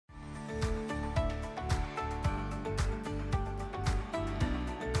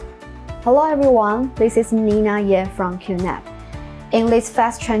Hello everyone, this is Nina Ye from QNAP. In this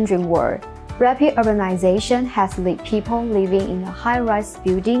fast-changing world, rapid urbanization has led people living in a high-rise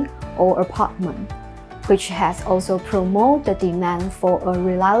building or apartment, which has also promoted the demand for a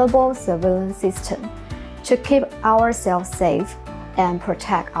reliable surveillance system to keep ourselves safe and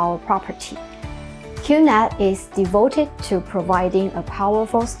protect our property. QNAP is devoted to providing a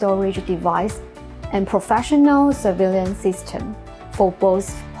powerful storage device and professional surveillance system for both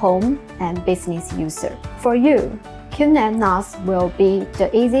home and business users. For you, QNAP NAS will be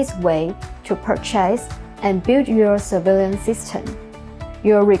the easiest way to purchase and build your surveillance system.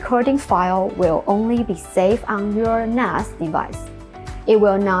 Your recording file will only be saved on your NAS device. It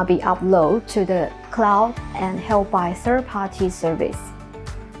will not be uploaded to the cloud and held by third-party service.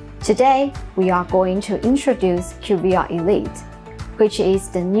 Today, we are going to introduce QVR Elite, which is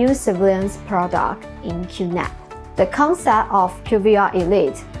the new surveillance product in QNAP. The concept of QVR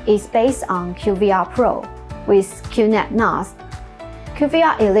Elite is based on QVR Pro with QNAP NAS.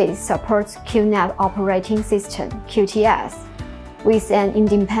 QVR Elite supports QNAP operating system QTS with an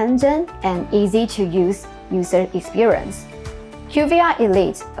independent and easy-to-use user experience. QVR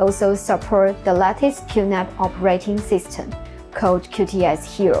Elite also supports the latest QNAP operating system called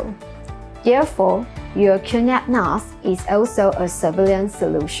QuTShero. Therefore, your QNAP NAS is also a surveillance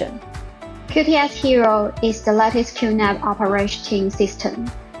solution. QuTShero is the latest QNAP operating system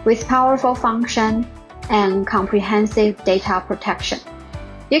with powerful function and comprehensive data protection.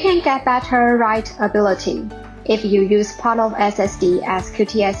 You can get better writability if you use part of SSD as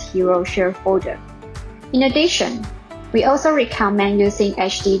QuTShero share folder. In addition, we also recommend using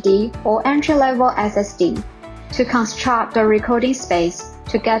HDD or entry-level SSD to construct the recording space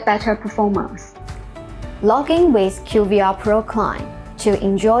to get better performance. Log in with QVR Pro client to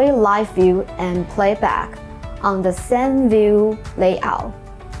enjoy live view and playback on the same view layout.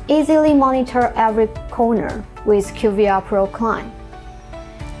 Easily monitor every corner with QVR Pro client.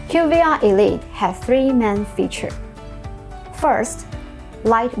 QVR Elite has three main features. First,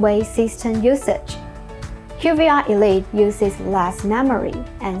 lightweight system usage. QVR Elite uses less memory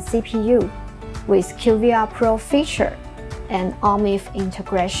and CPU with QVR Pro feature and OMIF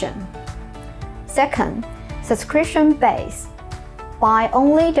integration. Second, subscription-based. Buy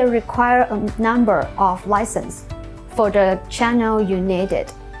only the required number of licenses for the channel you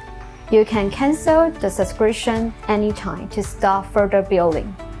needed. You can cancel the subscription anytime to stop further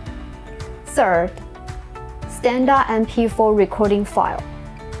billing. Third, standard MP4 recording file.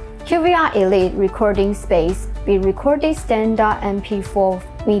 QVR Elite recording space be recorded standard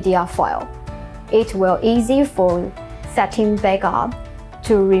MP4 media file. It will easy for setting backup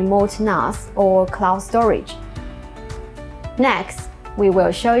to remote NAS or cloud storage. Next, we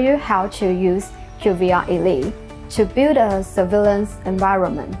will show you how to use QVR Elite to build a surveillance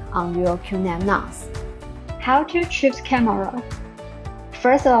environment on your QNAP NAS. How to choose camera?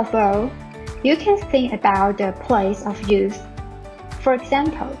 First of all, you can think about the place of use. For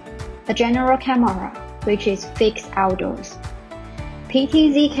example, a general camera, which is fixed outdoors.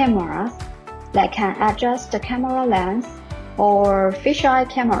 PTZ cameras that can adjust the camera lens, or fisheye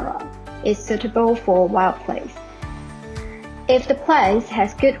camera is suitable for wild place. If the place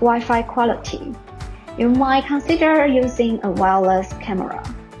has good Wi-Fi quality, you might consider using a wireless camera.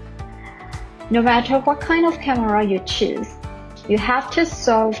 No matter what kind of camera you choose, you have to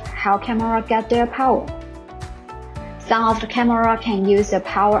solve how camera get their power. Some of the camera can use a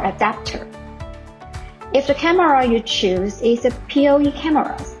power adapter. If the camera you choose is a PoE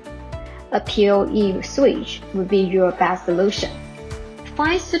camera, a PoE switch would be your best solution.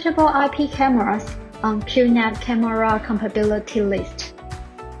 Find suitable IP cameras on QNAP camera compatibility list.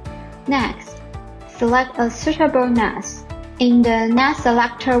 Next, select a suitable NAS. In the NAS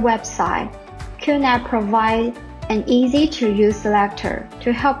selector website, QNAP provides an easy-to-use selector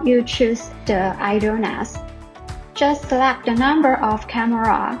to help you choose the ideal NAS. Just select the number of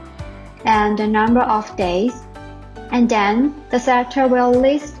camera and the number of days, and then the selector will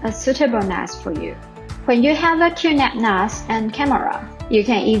list a suitable NAS for you. When you have a QNAP NAS and camera, you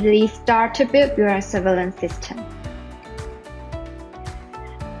can easily start to build your surveillance system.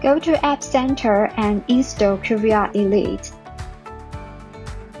 Go to App Center and install QVR Elite.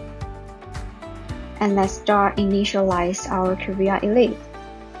 And let's start initialize our QVR Elite.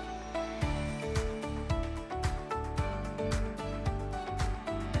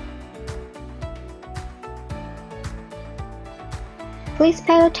 Please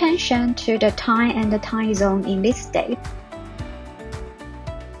pay attention to the time and the time zone in this state.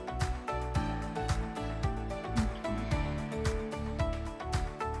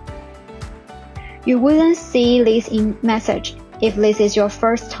 You wouldn't see this message if this is your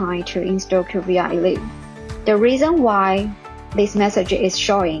first time to install QVR Elite. The reason why this message is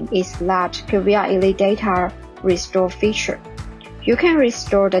showing is that QVR Elite data restore feature. You can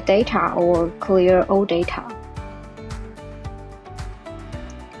restore the data or clear all data.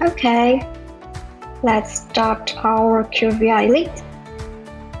 Okay, let's start our QVR Elite.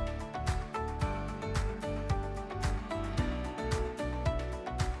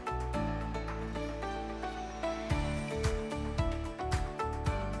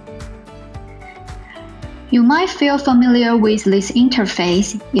 You might feel familiar with this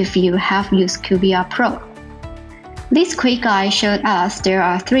interface if you have used QVR Pro. This quick guide showed us there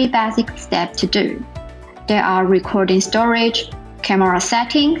are 3 basic steps to do. There are recording storage, camera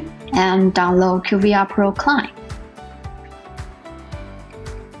setting, and download QVR Pro client.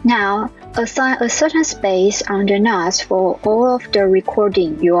 Now, assign a certain space on the NAS for all of the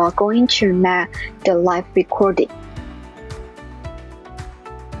recording you are going to make the live recording.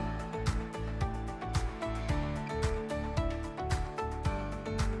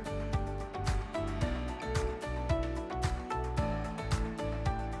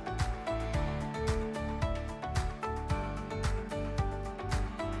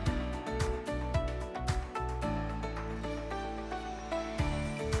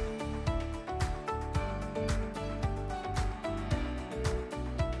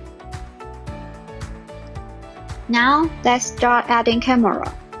 Now, let's start adding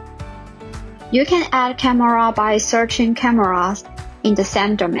camera. You can add camera by searching cameras in the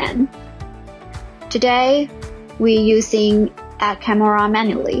same domain. Today, we're using Add Camera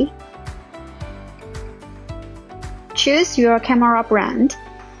manually. Choose your camera brand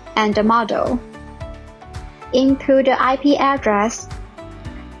and the model. Input the IP address,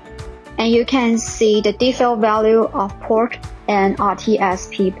 and you can see the default value of port and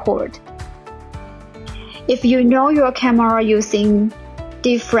RTSP port. If you know your camera using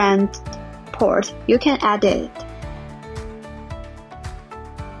different ports, you can add it.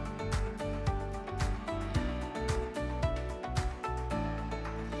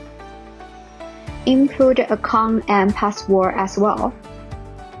 Input the account and password as well.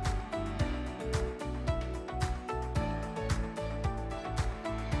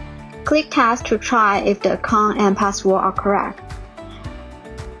 Click Test to try if the account and password are correct.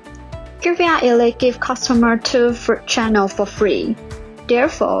 QVR Elite gives customers 2 channels for free.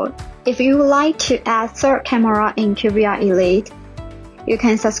 Therefore, if you would like to add 3rd camera in QVR Elite, you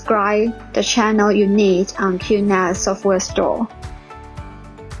can subscribe the channel you need on QNAP software store.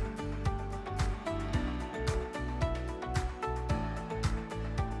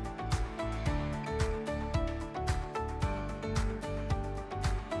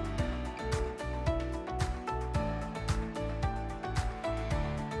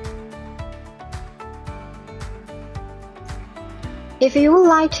 If you would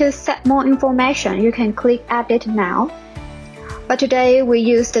like to set more information, you can click Edit now. But today, we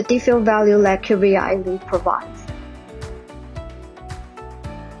use the default value that QVR Elite provides.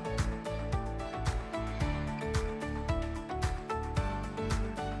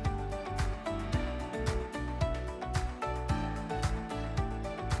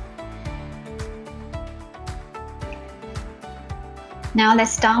 Now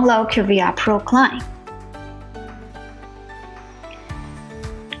let's download QVR Pro client.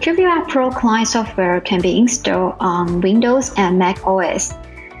 QVR Pro client software can be installed on Windows and Mac OS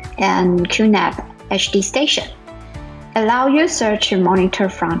and QNAP HD station. Allow users to monitor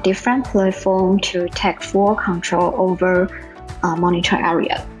from different platforms to take full control over monitor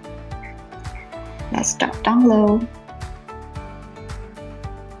area. Let's start download.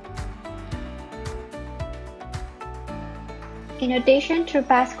 In addition to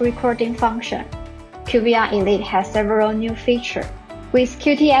basic recording function, QVR Elite has several new features. With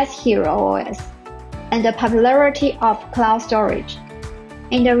QuTShero OS and the popularity of cloud storage.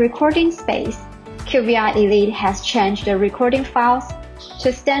 In the recording space, QVR Elite has changed the recording files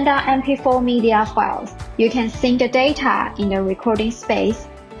to standard MP4 media files. You can sync the data in the recording space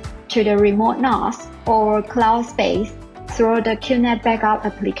to the remote NAS or cloud space through the QNAP backup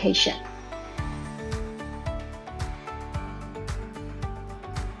application.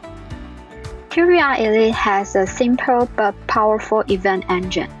 QVR Elite has a simple but powerful event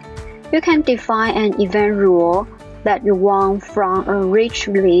engine. You can define an event rule that you want from a rich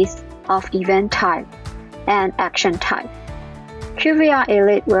list of event type and action type. QVR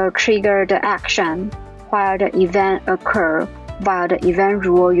Elite will trigger the action while the event occurs via the event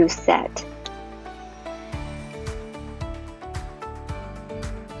rule you set.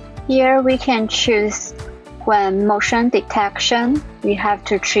 Here we can choose when motion detection, we have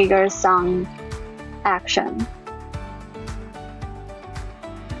to trigger some action.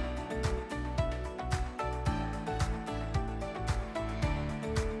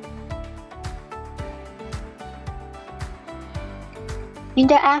 In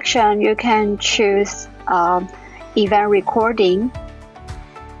the action, you can choose event recording,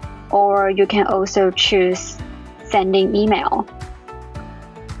 or you can also choose sending email.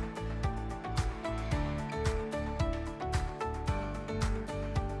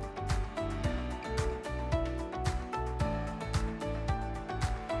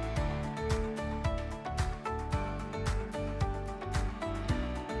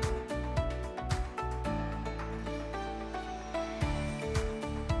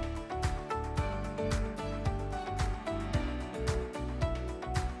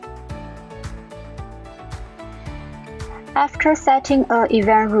 After setting an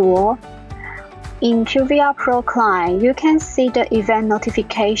event rule, in QVR Pro Client, you can see the event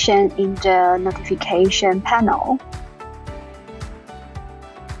notification in the notification panel.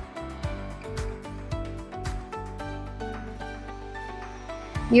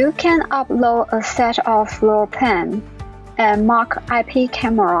 You can upload a set of floor plan and mark IP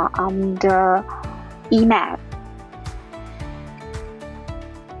camera on the e-map.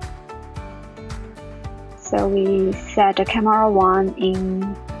 So we set the camera 1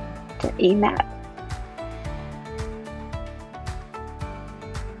 in the e-map.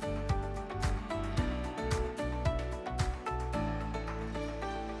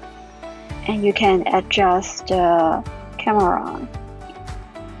 And you can adjust the camera.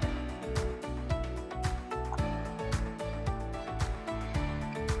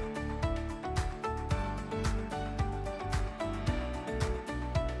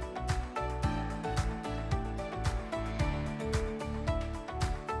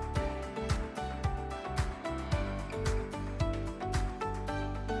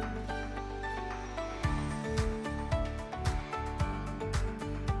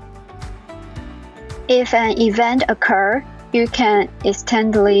 If an event occurs, you can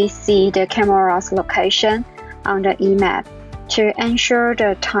instantly see the camera's location on the e-map to ensure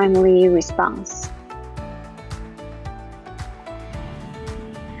the timely response.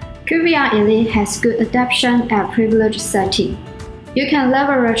 QVR Elite has good adaptation at privilege setting. You can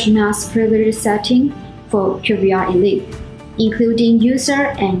leverage NAS privilege setting for QVR Elite, including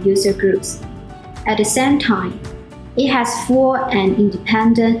user and user groups. At the same time, it has full and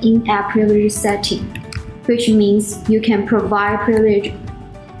independent in-app privilege setting, which means you can provide privilege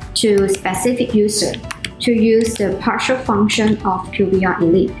to specific user to use the partial function of QVR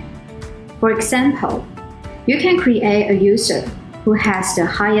Elite. For example, you can create a user who has the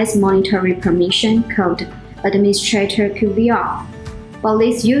highest monitoring permission called Administrator QVR, but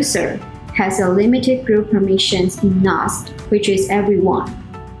this user has a limited group permissions in NAS, which is everyone.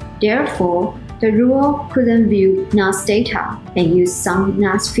 Therefore, the rule couldn't view NAS data and use some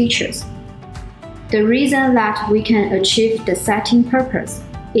NAS features. The reason that we can achieve the setting purpose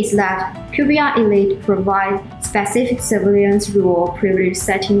is that QVR Elite provides specific surveillance rule privilege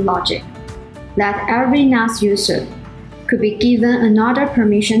setting logic, that every NAS user could be given another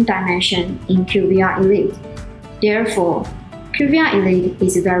permission dimension in QVR Elite. Therefore, QVR Elite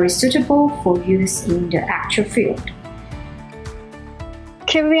is very suitable for use in the actual field.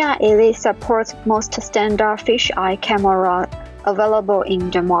 QVR Elite supports most standard fisheye cameras available in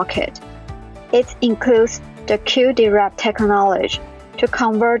the market. It includes the QDRAP technology to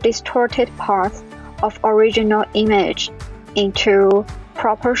convert distorted parts of original image into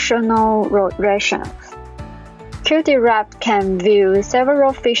proportional ratios. QDRAP can view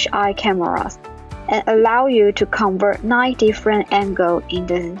several fisheye cameras and allow you to convert 9 different angles in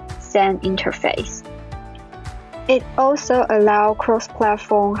the same interface. It also allows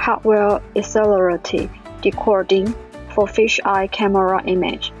cross-platform hardware accelerated decoding for fisheye camera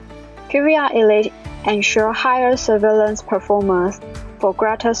image. QVR Elite ensures higher surveillance performance for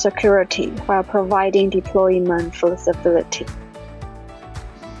greater security while providing deployment flexibility.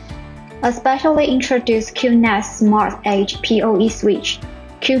 A specially introduced QNAP Smart Edge PoE switch,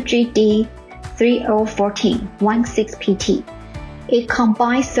 QGD3014-16PT. It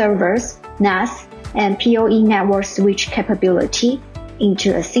combines servers, NAS, and PoE network switch capability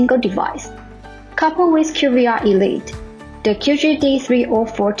into a single device. Coupled with QVR Elite, the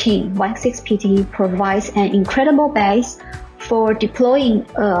QGD3014-16PT provides an incredible base for deploying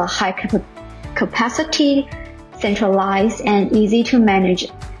a high-capacity, centralized, and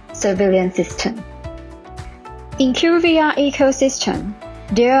easy-to-manage surveillance system. In QVR ecosystem,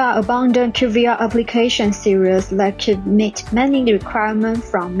 there are abundant QVR application series that could meet many requirements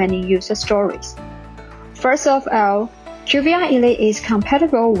from many user stories. First of all, QVR Elite is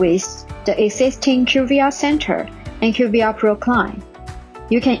compatible with the existing QVR Center and QVR Pro Client.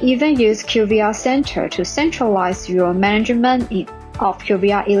 You can even use QVR Center to centralize your management of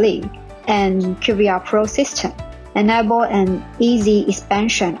QVR Elite and QVR Pro system. enable an easy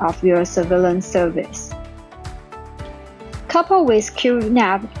expansion of your surveillance service. Coupled with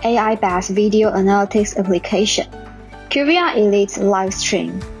QNAP AI-based video analytics application, QVR Elite live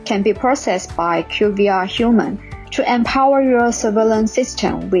stream can be processed by QVR Human to empower your surveillance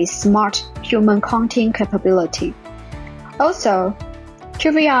system with smart human counting capability. Also,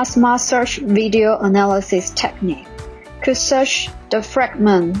 QVR Smart Search video analysis technique could search the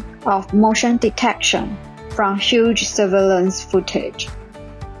fragment of motion detection from huge surveillance footage.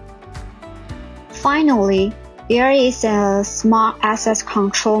 Finally, there is a smart access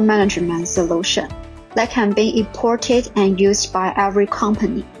control management solution that can be imported and used by every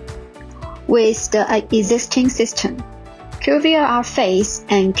company. With the existing system, QVR Face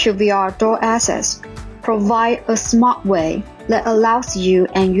and QVR Door Access provide a smart way that allows you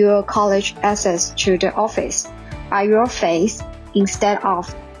and your colleague access to the office by your face instead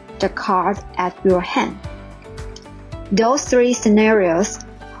of the card at your hand. Those three scenarios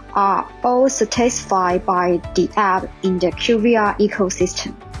are all satisfied by the app in the QVR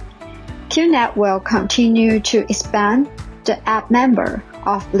ecosystem. QNAP will continue to expand the app member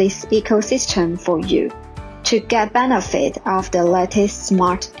of this ecosystem for you to get benefit of the latest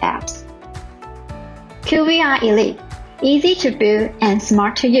smart apps. QVR Elite, easy to build and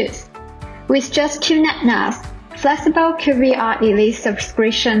smart to use. With just QNAP NAS, flexible QVR Elite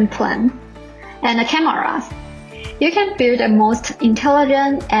subscription plan, and the cameras, you can build the most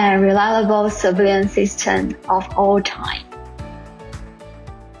intelligent and reliable surveillance system of all time.